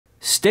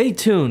Stay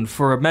tuned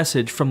for a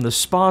message from the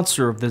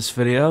sponsor of this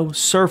video,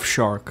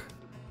 Surfshark.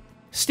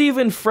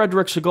 Steven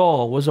Frederick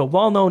Seagal was a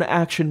well-known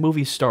action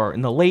movie star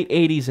in the late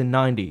 80s and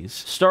 90s,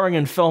 starring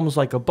in films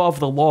like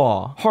Above the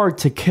Law, Hard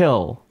to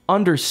Kill,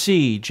 Under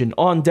Siege, and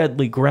On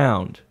Deadly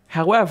Ground.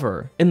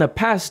 However, in the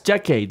past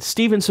decade,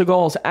 Steven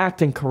Seagal's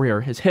acting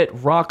career has hit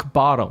rock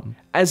bottom,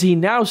 as he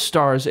now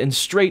stars in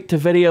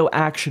straight-to-video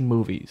action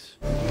movies.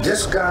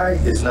 This guy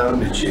is not a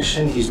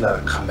magician, he's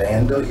not a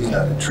commando, he's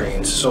not a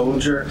trained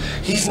soldier,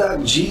 he's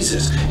not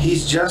Jesus,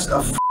 he's just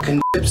a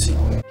fucking gypsy.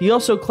 He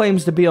also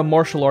claims to be a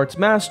martial arts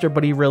master,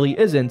 but he really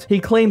isn't. He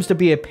claims to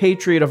be a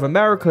patriot of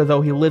America,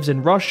 though he lives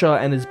in Russia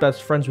and is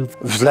best friends with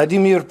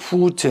Vladimir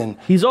Putin.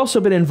 He's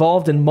also been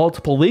involved in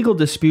multiple legal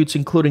disputes,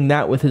 including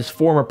that with his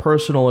former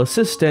personal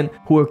assistant,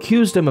 who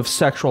accused him of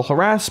sexual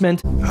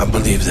harassment. I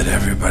believe that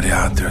everybody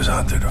out there is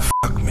out there to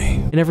fuck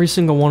me. In every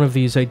single one of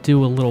these, I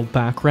do a little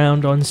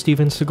background on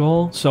Steven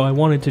Seagal, so I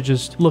wanted to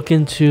just look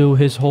into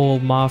his whole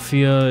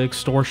mafia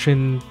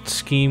extortion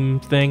scheme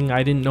thing.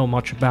 I didn't know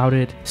much about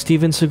it.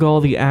 Steven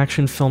Seagal, the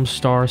action film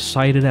star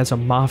cited as a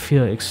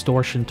mafia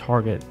extortion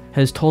target,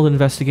 has told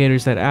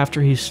investigators that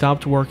after he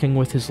stopped working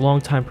with his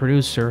longtime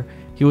producer,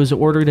 he was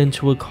ordered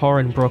into a car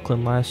in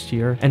Brooklyn last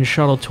year and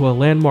shuttled to a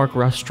landmark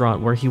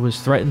restaurant where he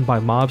was threatened by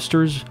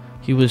mobsters.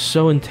 He was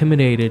so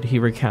intimidated, he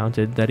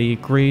recounted, that he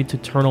agreed to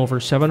turn over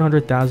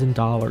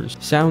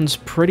 $700,000. Sounds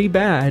pretty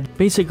bad.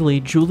 Basically,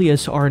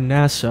 Julius R.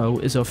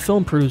 Nasso is a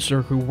film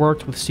producer who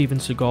worked with Steven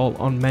Seagal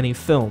on many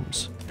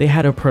films. They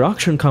had a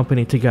production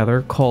company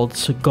together called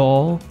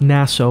Seagal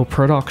Nasso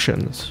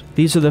Productions.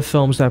 These are the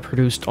films that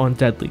produced On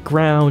Deadly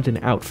Ground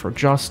and Out for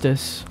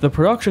Justice. The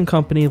production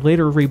company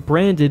later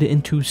rebranded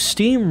into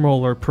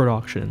Steamroller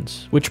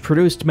Productions, which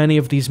produced many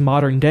of these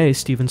modern-day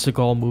Steven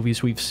Seagal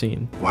movies we've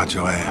seen. Watch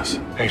your ass.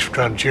 Thanks for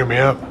trying to cheer me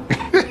up.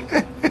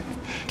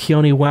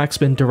 Keone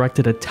Waxman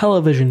directed a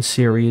television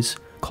series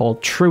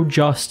called True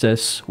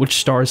Justice, which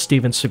stars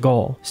Steven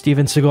Seagal.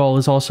 Steven Seagal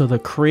is also the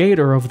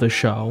creator of the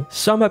show.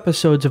 Some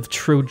episodes of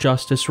True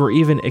Justice were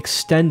even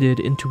extended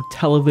into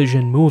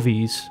television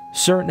movies.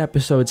 Certain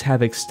episodes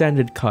have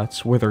extended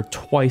cuts where they're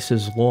twice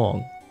as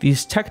long.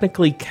 These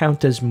technically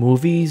count as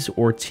movies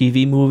or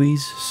TV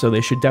movies, so they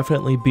should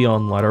definitely be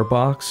on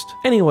Letterboxd.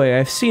 Anyway,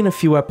 I've seen a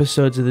few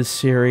episodes of this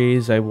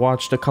series. I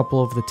watched a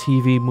couple of the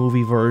TV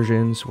movie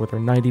versions where they're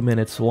 90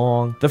 minutes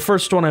long. The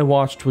first one I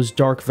watched was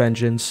Dark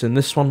Vengeance, and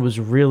this one was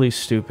really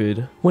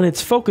stupid. When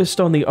it's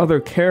focused on the other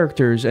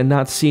characters and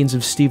not scenes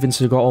of Steven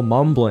Seagal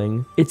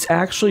mumbling, it's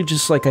actually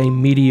just like a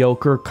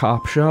mediocre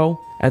cop show.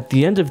 At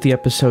the end of the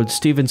episode,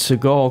 Steven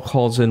Seagal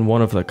calls in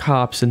one of the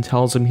cops and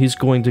tells him he's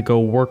going to go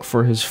work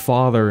for his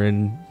father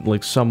in,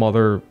 like, some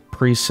other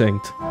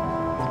precinct.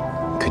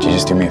 Could you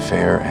just do me a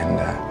favor and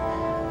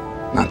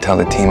not tell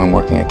the team I'm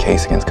working a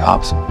case against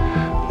cops?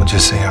 We'll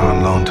just say you're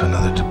on loan to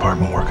another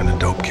department working a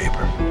dope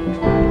caper.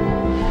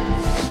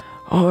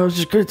 Oh, I was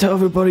just gonna tell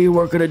everybody you're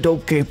working a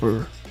dope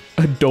caper.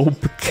 A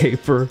dope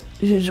caper?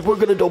 You're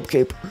working a dope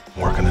caper.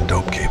 Working a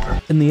dope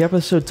caper. In the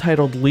episode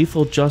titled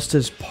Lethal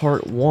Justice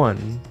Part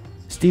 1,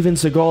 Steven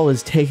Seagal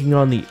is taking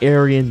on the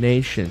Aryan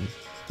Nation.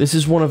 This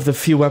is one of the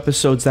few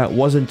episodes that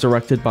wasn't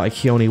directed by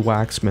Keone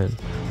Waxman.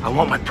 I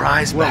want my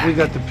prize back. Well, we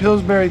got the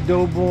Pillsbury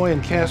Doughboy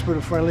and Casper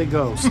the Friendly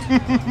Ghost.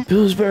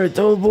 Pillsbury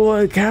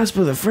Doughboy,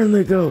 Casper the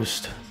Friendly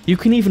Ghost. You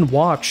can even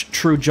watch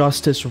True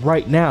Justice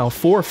right now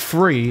for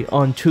free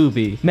on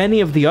Tubi. Many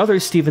of the other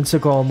Steven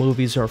Seagal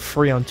movies are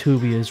free on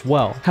Tubi as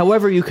well.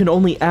 However, you can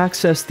only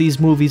access these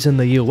movies in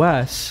the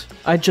US.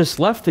 I just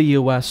left the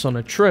US on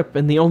a trip,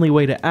 and the only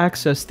way to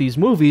access these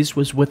movies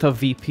was with a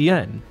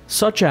VPN,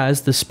 such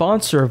as the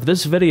sponsor of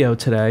this video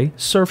today,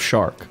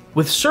 Surfshark.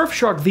 With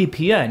Surfshark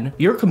VPN,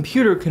 your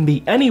computer can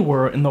be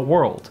anywhere in the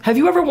world. Have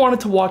you ever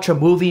wanted to watch a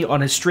movie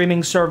on a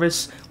streaming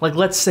service, like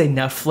let's say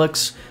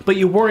Netflix, but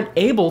you weren't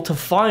able to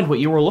find what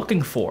you were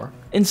looking for?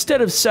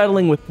 Instead of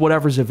settling with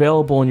whatever's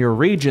available in your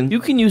region, you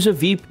can use a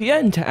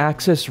VPN to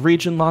access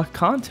region-locked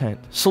content.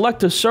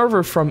 Select a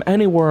server from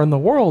anywhere in the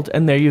world,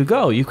 and there you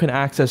go. You can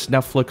access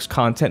Netflix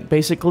content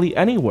basically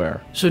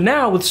anywhere. So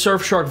now with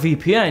Surfshark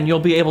VPN,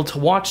 you'll be able to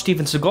watch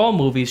Steven Seagal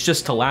movies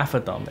just to laugh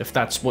at them, if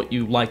that's what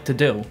you like to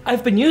do.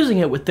 I've been using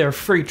it with their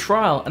free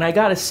trial, and I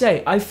gotta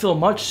say, I feel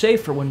much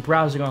safer when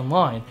browsing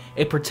online.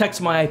 It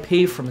protects my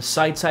IP from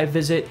sites I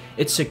visit,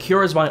 it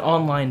secures my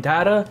online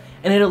data,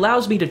 and it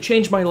allows me to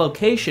change my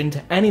location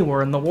to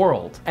anywhere in the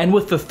world. And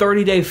with the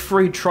 30-day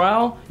free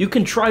trial, you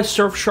can try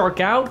Surfshark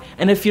out,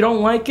 and if you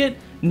don't like it,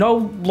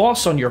 no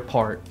loss on your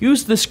part.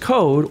 Use this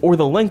code or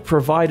the link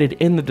provided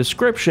in the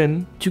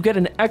description to get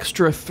an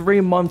extra 3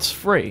 months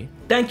free.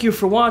 Thank you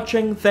for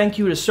watching, thank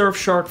you to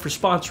Surfshark for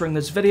sponsoring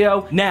this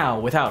video.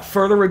 Now, without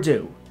further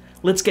ado,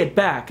 let's get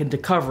back into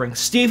covering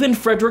Steven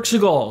Frederick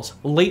Seagal's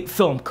late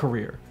film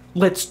career.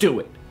 Let's do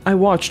it. I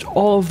watched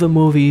all of the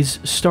movies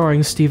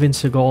starring Steven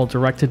Seagal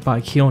directed by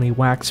Keone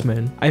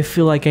Waxman. I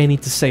feel like I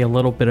need to say a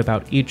little bit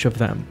about each of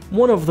them.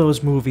 One of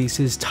those movies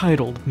is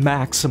titled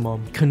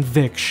Maximum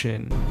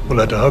Conviction. We'll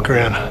let the hooker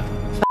in.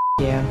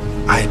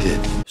 yeah. I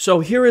did. So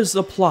here is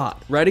the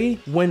plot. Ready?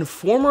 When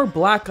former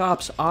Black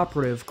Ops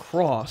operative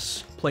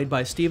Cross, played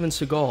by Steven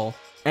Seagal,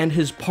 and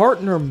his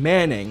partner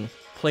Manning,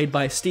 played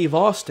by Steve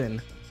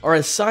Austin, are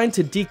assigned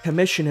to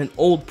decommission an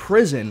old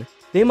prison,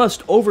 they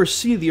must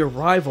oversee the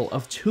arrival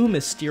of two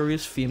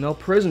mysterious female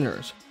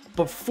prisoners.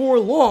 Before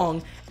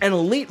long, an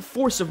elite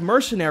force of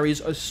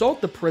mercenaries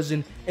assault the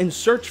prison in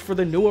search for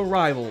the new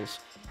arrivals.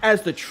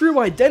 As the true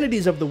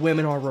identities of the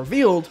women are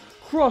revealed,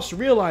 Cross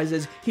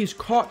realizes he's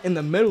caught in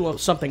the middle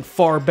of something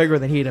far bigger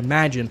than he'd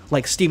imagined,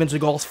 like Steven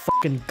Seagal's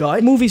fucking gut.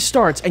 The movie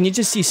starts and you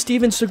just see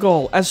Steven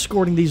Seagal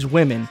escorting these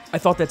women. I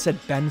thought that said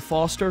Ben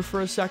Foster for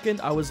a second.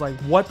 I was like,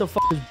 what the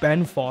fuck is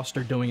Ben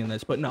Foster doing in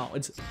this? But no,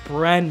 it's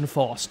Bren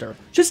Foster.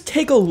 Just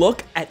take a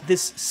look at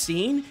this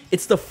scene.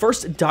 It's the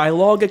first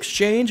dialogue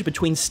exchange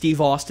between Steve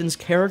Austin's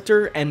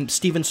character and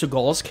Steven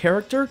Seagal's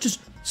character.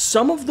 Just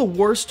some of the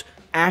worst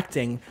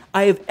acting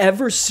I have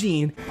ever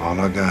seen. All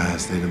our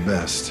guys, they the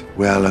best.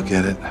 Way I look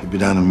at it, you'll be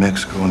down in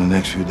Mexico in the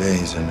next few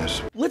days, and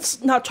there's...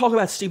 Let's not talk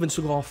about Steven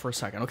Seagal for a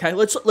second, okay?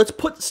 Let's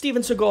put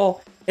Steven Seagal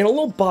in a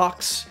little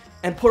box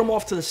and put him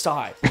off to the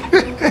side.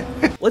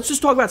 Let's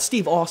just talk about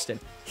Steve Austin.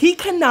 He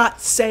cannot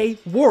say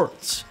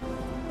words.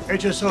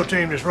 HSO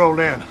team just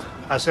rolled in.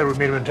 I said we'd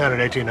meet him in town at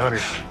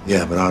 1800.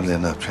 Yeah, but oddly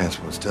enough,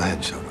 transport still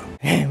hadn't showed up.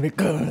 And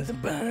because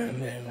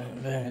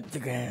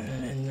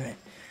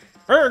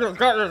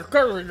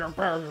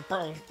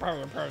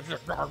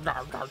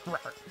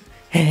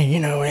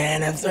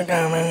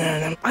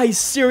I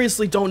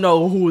seriously don't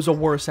know who is a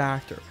worse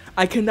actor.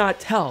 I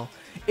cannot tell.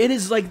 It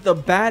is like the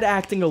bad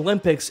acting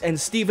Olympics and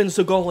Steven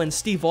Seagal and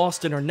Steve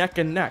Austin are neck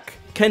and neck.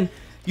 Can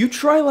you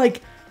try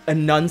like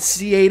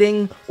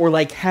enunciating or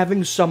like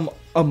having some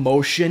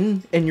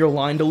emotion in your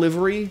line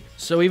delivery?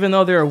 So even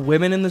though there are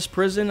women in this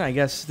prison, I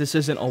guess this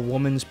isn't a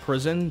woman's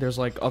prison. There's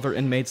like other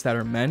inmates that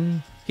are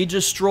men. He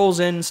just strolls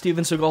in,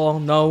 Steven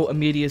Seagal, no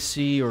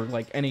immediacy or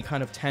like any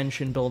kind of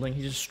tension building.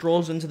 He just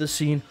strolls into the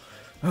scene.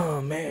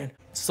 Oh man,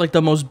 it's like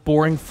the most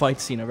boring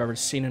fight scene I've ever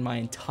seen in my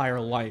entire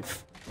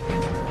life.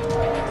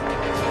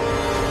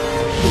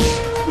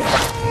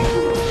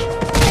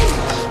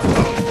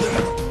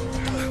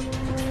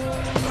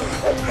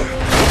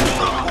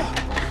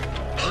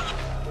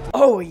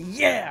 Oh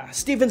yeah!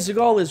 Steven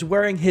Seagal is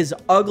wearing his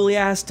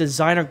ugly-ass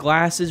designer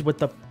glasses with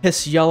the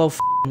piss yellow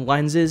f***ing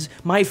lenses.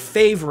 My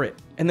favorite.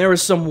 And there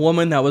was some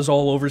woman that was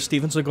all over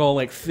Steven Seagal,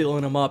 like,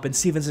 feeling him up, and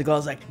Steven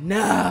Seagal's like,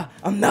 nah,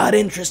 I'm not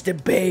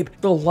interested, babe.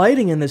 The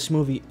lighting in this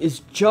movie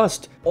is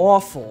just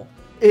awful.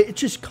 It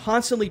just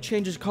constantly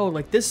changes color.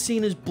 Like, this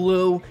scene is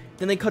blue,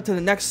 then they cut to the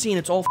next scene,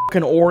 it's all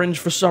fucking orange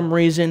for some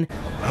reason.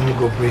 I'm gonna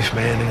go brief,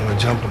 man, and I'm gonna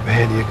jump up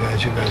ahead of you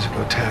guys. You guys will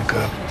go tack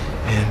up,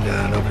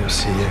 and nobody will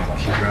see you.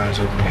 Keep your eyes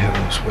open, your head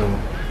on a swivel.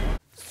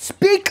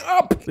 Speak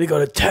up! We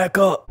gotta tack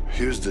up.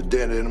 Here's the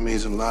dead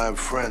enemies and live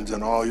friends,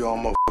 and all y'all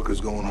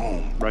motherfuckers going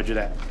home. Roger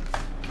that.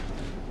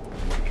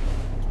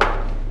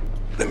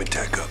 Let me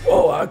tack up.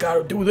 Oh, I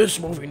gotta do this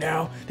movie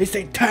now. They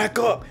say tack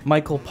up.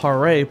 Michael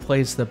Paré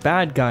plays the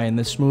bad guy in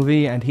this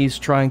movie, and he's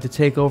trying to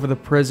take over the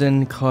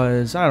prison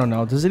because, I don't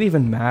know, does it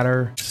even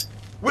matter?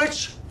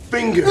 Which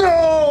finger?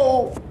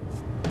 No!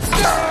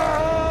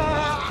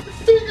 Ah!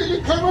 Finger,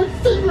 you cut my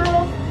finger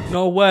off!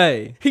 No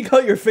way. He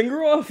cut your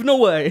finger off? No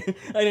way.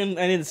 I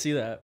didn't see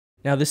that.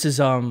 Now this is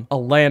a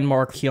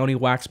landmark Keone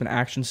Waxman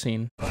action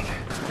scene.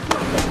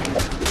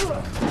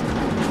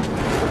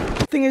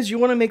 Thing is, you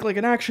want to make like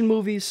an action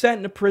movie set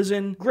in a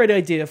prison. Great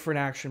idea for an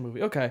action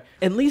movie. Okay.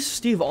 At least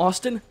Steve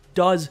Austin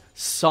does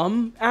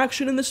some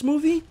action in this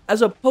movie,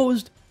 as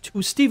opposed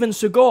to Steven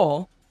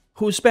Seagal,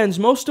 who spends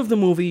most of the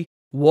movie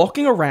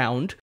walking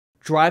around,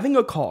 driving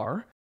a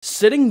car,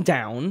 sitting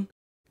down,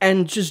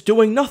 and just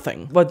doing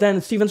nothing. But then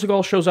Steven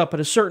Seagal shows up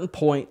at a certain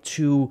point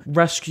to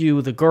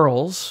rescue the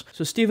girls.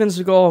 So Steven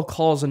Seagal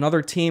calls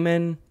another team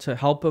in to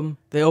help him.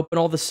 They open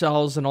all the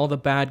cells and all the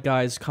bad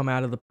guys come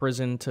out of the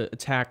prison to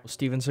attack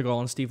Steven Seagal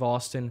and Steve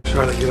Austin.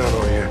 Charlotte, get out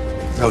over here.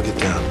 I'll get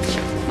down.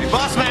 Hey,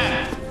 boss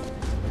man!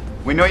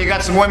 We know you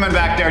got some women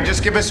back there.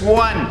 Just give us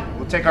one.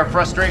 We'll take our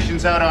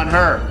frustrations out on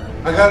her.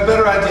 I got a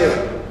better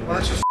idea. Why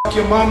don't you fuck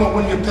your mama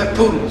when you're pet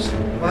poodles?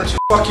 Why don't you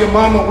fuck your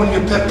mama when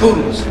you're pet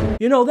poodles?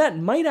 You know, that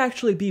might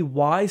actually be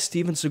why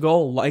Steven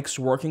Seagal likes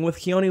working with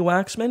Keone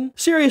Waxman.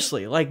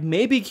 Seriously, like,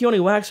 maybe Keone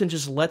Waxman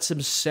just lets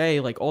him say,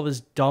 like, all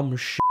this dumb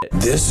shit.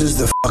 This is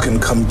the fucking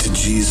come to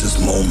Jesus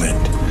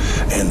moment.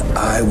 And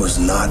I was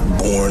not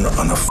born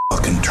on a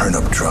fucking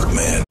turnip truck,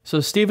 man.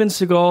 So Steven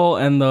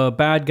Seagal and the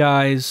bad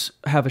guys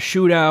have a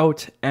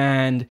shootout,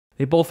 and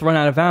they both run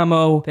out of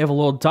ammo. They have a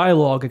little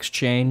dialogue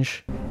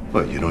exchange.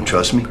 What, you don't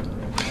trust me?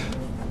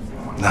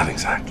 Not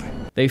exactly.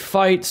 They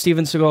fight,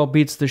 Steven Seagal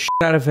beats the shit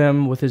out of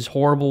him with his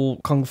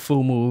horrible kung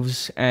fu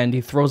moves, and he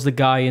throws the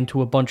guy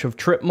into a bunch of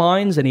trip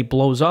mines and he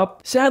blows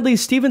up. Sadly,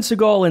 Steven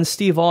Seagal and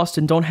Steve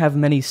Austin don't have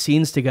many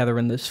scenes together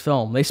in this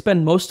film. They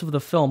spend most of the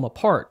film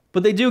apart,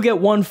 but they do get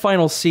one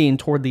final scene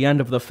toward the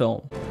end of the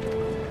film.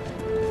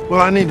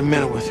 Well, I need a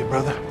minute with you,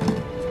 brother.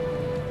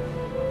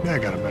 Yeah, I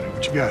got a minute.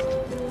 What you got?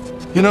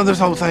 You know, this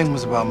whole thing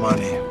was about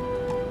money.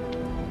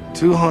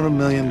 $200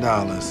 million.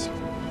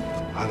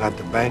 I got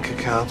the bank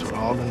accounts with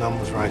all the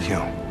numbers right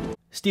here.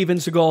 Steven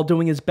Seagal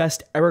doing his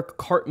best Eric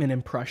Cartman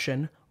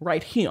impression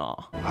right here.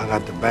 I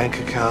got the bank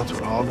accounts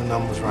with all the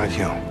numbers right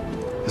here.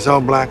 It's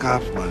all black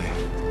ops money.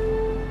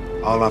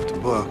 All off the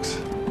books.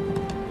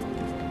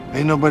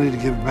 Ain't nobody to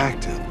give it back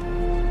to.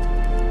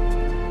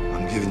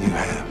 I'm giving you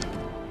half.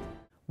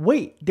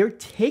 Wait, they're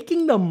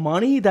taking the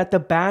money that the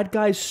bad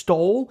guys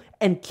stole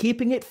and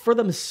keeping it for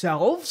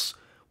themselves?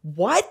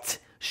 What?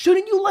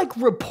 Shouldn't you,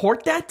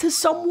 report that to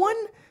someone?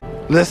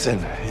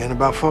 Listen, in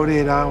about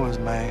 48 hours,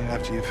 man,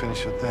 after you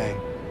finish your thing,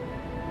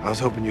 I was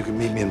hoping you could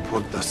meet me in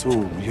Puerto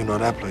Sur. You know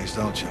that place,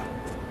 don't you?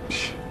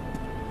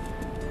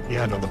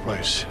 Yeah, I know the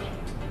place.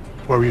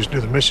 Where we used to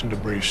do the mission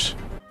debriefs.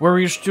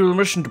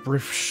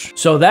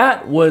 So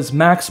that was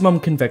Maximum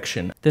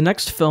Conviction. The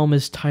next film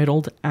is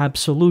titled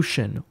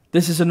Absolution.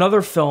 This is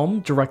another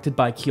film directed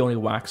by Keone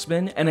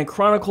Waxman, and it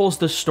chronicles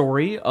the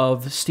story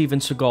of Steven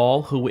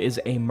Seagal, who is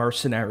a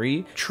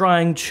mercenary,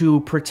 trying to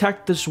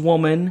protect this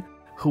woman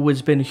who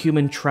has been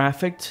human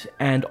trafficked,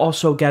 and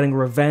also getting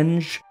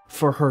revenge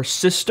for her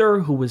sister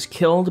who was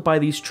killed by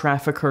these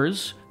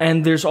traffickers.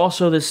 And there's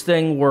also this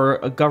thing where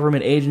a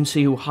government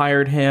agency who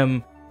hired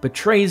him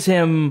betrays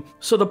him.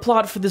 So the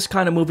plot for this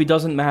kind of movie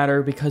doesn't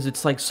matter because it's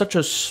such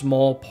a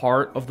small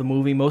part of the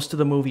movie. Most of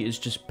the movie is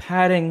just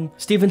padding.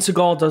 Steven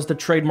Seagal does the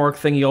trademark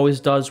thing he always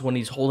does when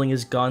he's holding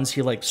his guns.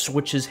 He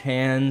switches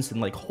hands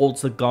and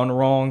holds the gun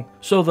wrong.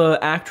 So the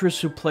actress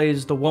who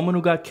plays the woman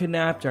who got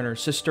kidnapped and her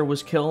sister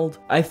was killed,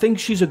 I think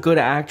she's a good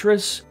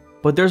actress,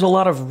 but there's a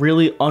lot of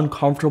really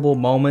uncomfortable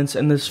moments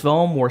in this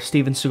film where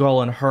Steven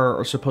Seagal and her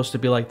are supposed to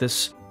be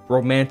this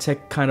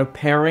romantic kind of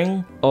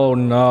pairing. Oh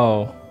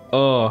no.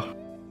 Ugh.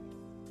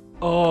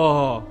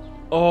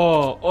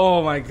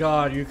 Oh my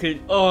god, you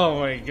could, oh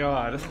my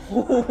god.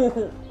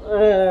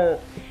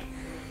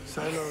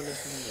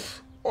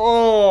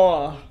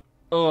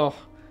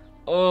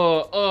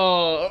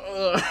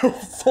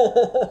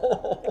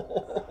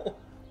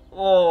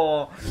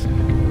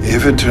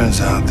 If it turns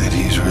out that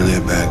he's really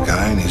a bad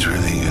guy and he's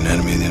really an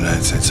enemy of the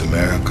United States of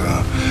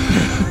America,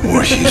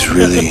 or he's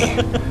really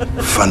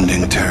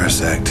funding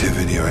terrorist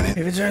activity or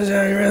anything. If it turns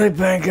out you're really a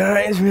bad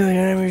guy, he's really an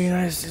enemy of the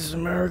United States of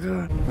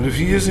America. But if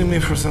you're using me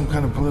for some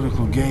kind of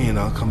political gain,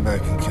 I'll come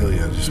back and kill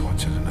you. I just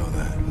want you to know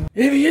that.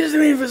 If you're using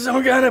me for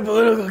some kind of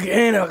political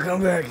gain, I'll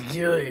come back and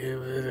kill you.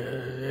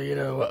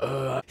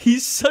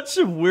 He's such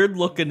a weird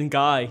looking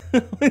guy.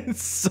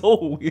 It's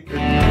so weird.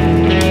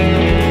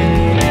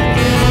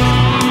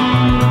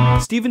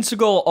 Steven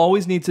Seagal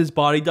always needs his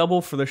body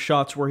double for the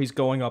shots where he's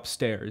going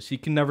upstairs. He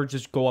can never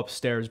just go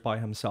upstairs by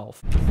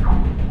himself.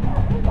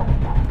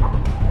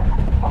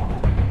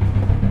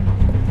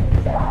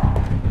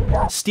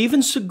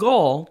 Steven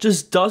Seagal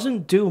just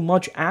doesn't do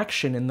much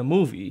action in the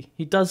movie.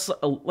 He does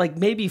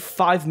maybe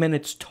 5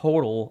 minutes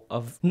total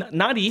of,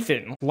 not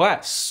even,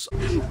 less.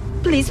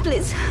 Please,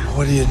 please.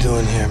 What are you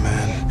doing here,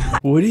 man?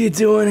 What are you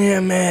doing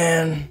here,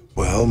 man?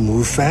 Well,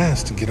 move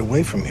fast and get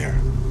away from here.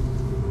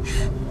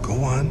 Go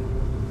on.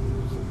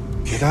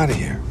 Get out of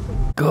here.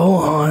 Go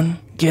on.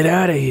 Get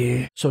out of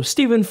here. So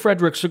Steven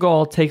Frederick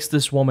Seagal takes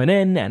this woman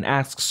in and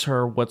asks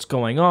her what's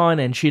going on,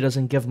 and she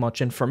doesn't give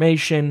much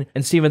information.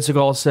 And Steven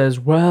Seagal says,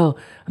 well,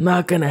 I'm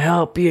not gonna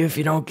help you if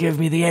you don't give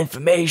me the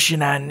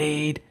information I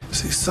need.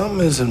 See,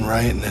 something isn't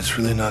right, and it's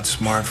really not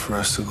smart for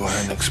us to go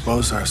ahead and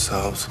expose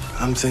ourselves.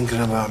 I'm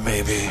thinking about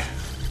maybe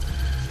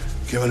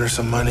giving her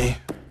some money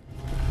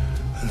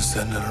and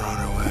sending her on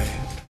her way.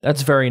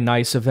 That's very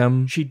nice of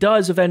him. She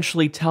does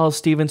eventually tell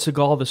Steven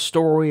Seagal the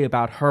story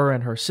about her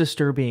and her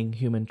sister being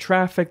human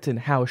trafficked and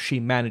how she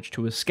managed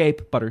to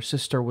escape, but her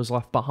sister was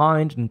left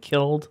behind and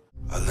killed.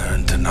 I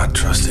learned to not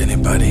trust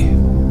anybody.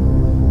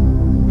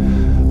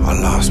 I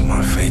lost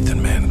my faith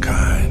in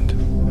mankind.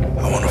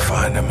 I want to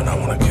find him and I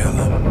want to kill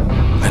him.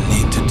 I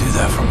need to do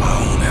that for my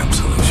own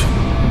absolution.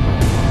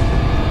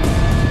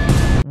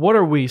 What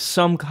are we,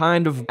 some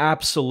kind of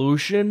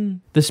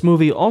absolution? This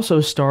movie also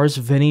stars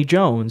Vinnie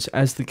Jones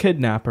as the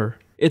kidnapper.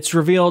 It's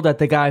revealed that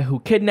the guy who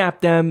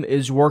kidnapped them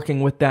is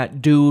working with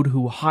that dude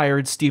who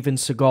hired Steven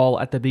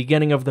Seagal at the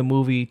beginning of the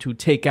movie to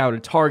take out a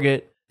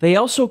target. They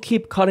also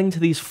keep cutting to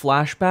these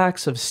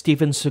flashbacks of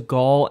Steven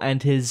Seagal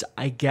and his,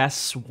 I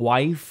guess,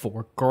 wife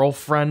or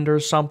girlfriend or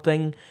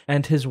something,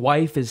 and his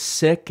wife is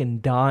sick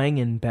and dying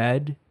in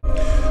bed.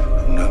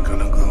 I'm not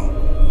gonna go.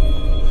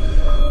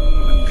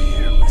 I'm gonna be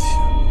here with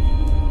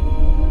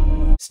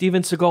you.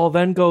 Steven Seagal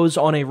then goes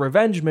on a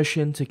revenge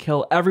mission to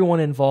kill everyone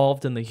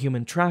involved in the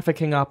human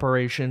trafficking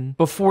operation.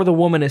 Before the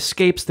woman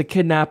escapes the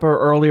kidnapper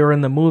earlier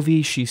in the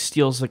movie, she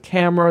steals a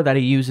camera that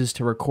he uses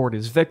to record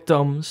his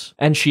victims,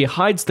 and she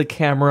hides the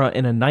camera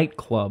in a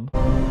nightclub.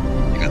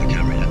 You got the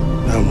camera yet?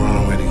 No, I'm on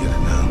our way to get it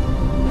now.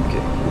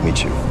 Okay, we'll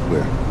meet you.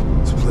 Where?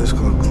 It's a place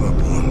called Club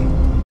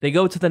 1. They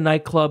go to the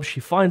nightclub, she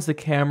finds the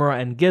camera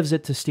and gives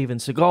it to Steven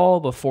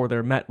Seagal before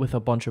they're met with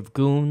a bunch of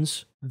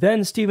goons.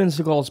 Then Steven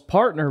Seagal's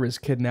partner is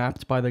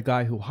kidnapped by the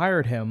guy who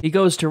hired him. He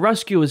goes to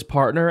rescue his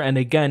partner, and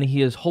again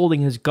he is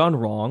holding his gun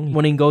wrong.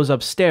 When he goes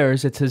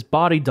upstairs, it's his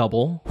body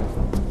double.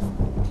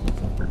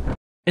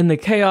 In the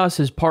chaos,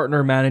 his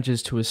partner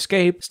manages to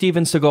escape.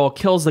 Steven Seagal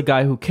kills the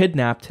guy who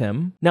kidnapped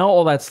him. Now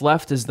all that's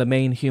left is the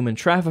main human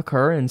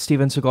trafficker, and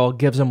Steven Seagal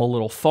gives him a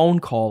little phone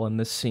call in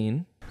this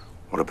scene.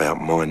 What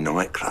about my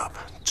nightclub?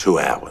 2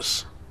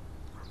 hours.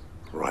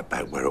 Right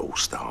back where it all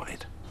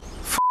started.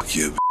 Fuck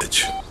you,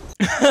 bitch.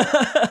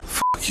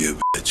 Fuck you,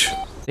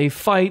 bitch. They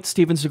fight.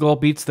 Steven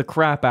Seagal beats the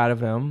crap out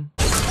of him.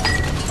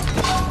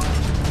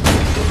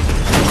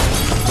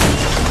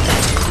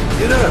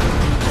 Get up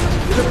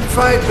and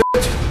fight,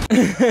 bitch.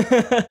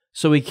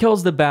 So he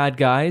kills the bad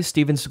guy.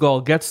 Steven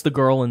Seagal gets the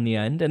girl in the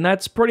end, and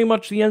that's pretty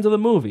much the end of the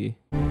movie.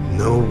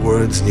 No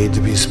words need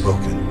to be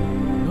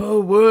spoken.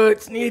 No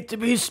words need to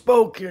be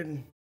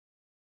spoken.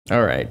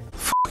 Alright.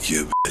 Fuck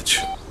you,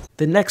 bitch.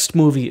 The next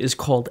movie is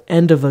called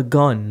End of a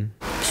Gun.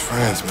 It's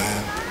France,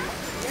 man.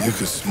 You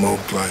could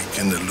smoke like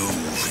in the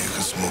Louvre. You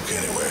could smoke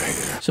anywhere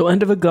here. So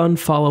End of a Gun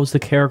follows the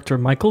character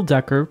Michael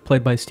Decker,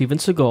 played by Steven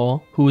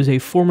Seagal, who is a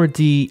former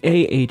DEA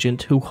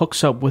agent who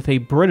hooks up with a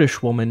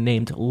British woman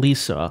named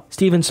Lisa.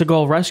 Steven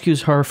Seagal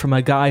rescues her from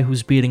a guy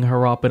who's beating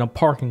her up in a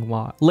parking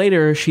lot.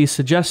 Later, she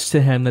suggests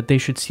to him that they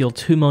should steal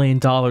 $2 million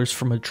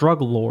from a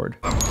drug lord.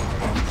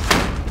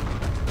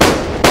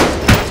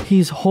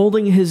 He's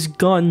holding his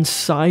gun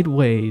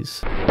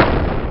sideways.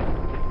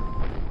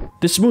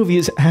 This movie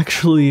is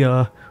actually,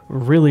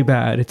 really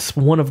bad. It's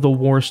one of the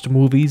worst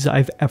movies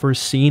I've ever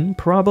seen,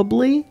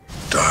 probably.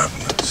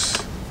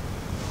 Darkness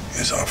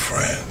is our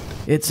friend.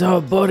 It's our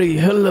buddy.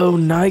 Hello,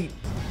 night.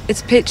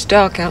 It's pitch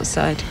dark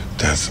outside.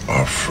 That's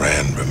our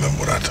friend. Remember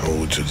what I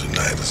told you? The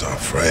night is our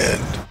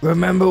friend.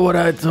 Remember what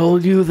I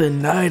told you? The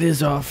night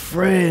is our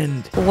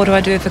friend. But what do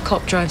I do if a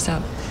cop drives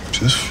up?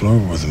 Just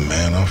flirt with a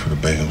man. Offer to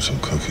bake him some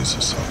cookies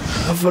or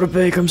something. Offer to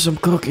bake him some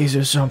cookies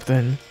or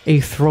something. A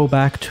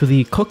throwback to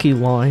the cookie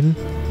line.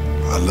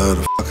 I love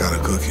the fuck out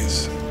of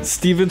cookies.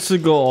 Steven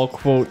Seagal,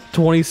 quote,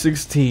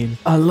 2016.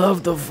 I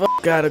love the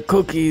fuck out of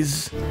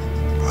cookies.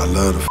 I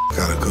love the fuck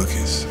out of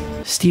cookies.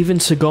 Steven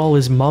Seagal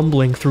is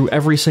mumbling through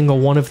every single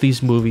one of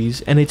these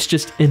movies, and it's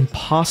just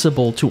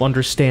impossible to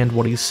understand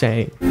what he's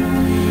saying.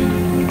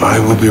 I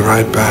will be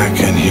right back,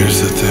 and here's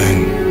the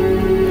thing.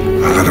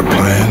 I got a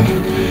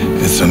plan.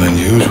 It's an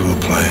unusual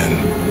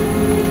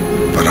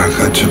plan, but I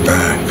got your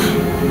back.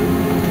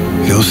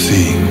 You'll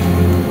see.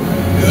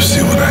 You'll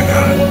see what I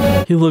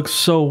got. He looks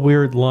so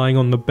weird lying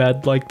on the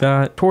bed like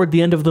that. Toward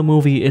the end of the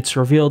movie, it's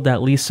revealed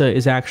that Lisa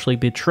is actually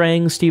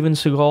betraying Steven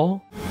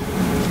Seagal.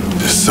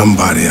 There's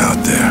somebody out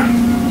there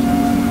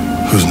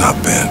who's not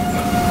bent,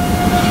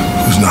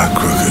 who's not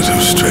crooked,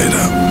 who's straight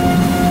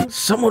up.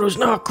 Someone who's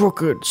not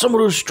crooked,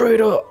 someone who's straight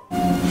up.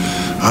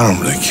 I don't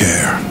really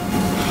care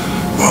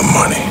about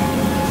money.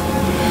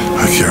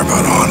 I care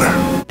about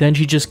honor. Then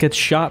she just gets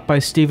shot by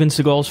Steven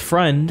Seagal's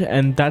friend,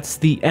 and that's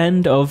the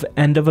end of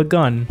End of a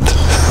Gun. You're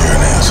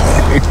an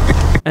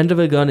asshole. End of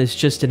a Gun is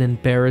just an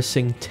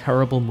embarrassing,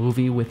 terrible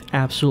movie with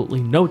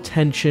absolutely no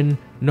tension,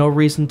 no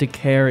reason to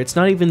care. It's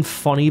not even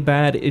funny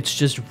bad, it's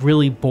just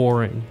really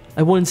boring.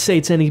 I wouldn't say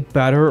it's any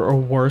better or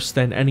worse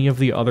than any of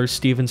the other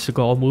Steven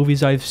Seagal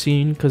movies I've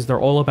seen, because they're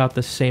all about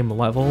the same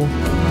level.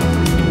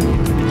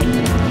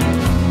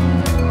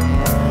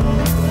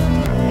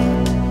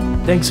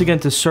 Thanks again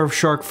to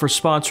Surfshark for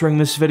sponsoring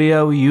this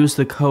video. Use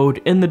the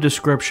code in the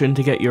description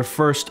to get your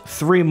first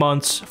 3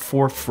 months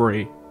for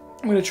free.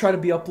 I'm going to try to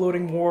be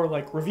uploading more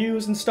like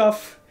reviews and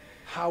stuff.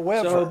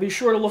 However, so be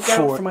sure to look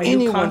out for my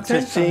new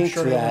content. I'm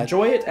sure you'll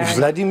enjoy it. And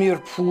Vladimir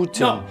Putin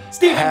no,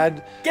 Steven,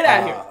 had get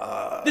out of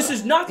here. This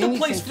is not the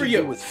place for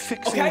you.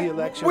 Okay?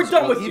 We're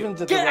done with you.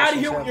 Get out of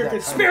here with your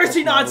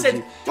conspiracy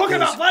nonsense. Talking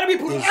about Vladimir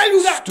Putin. I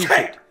do not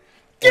care.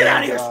 Get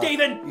out of here,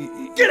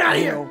 Steven. Get out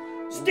of here.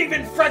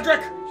 Steven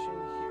Frederick.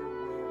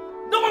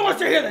 No one wants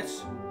to hear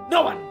this!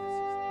 No one!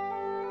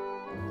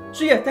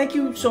 So yeah, thank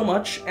you so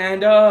much,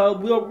 and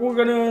we're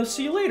gonna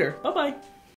see you later. Bye-bye.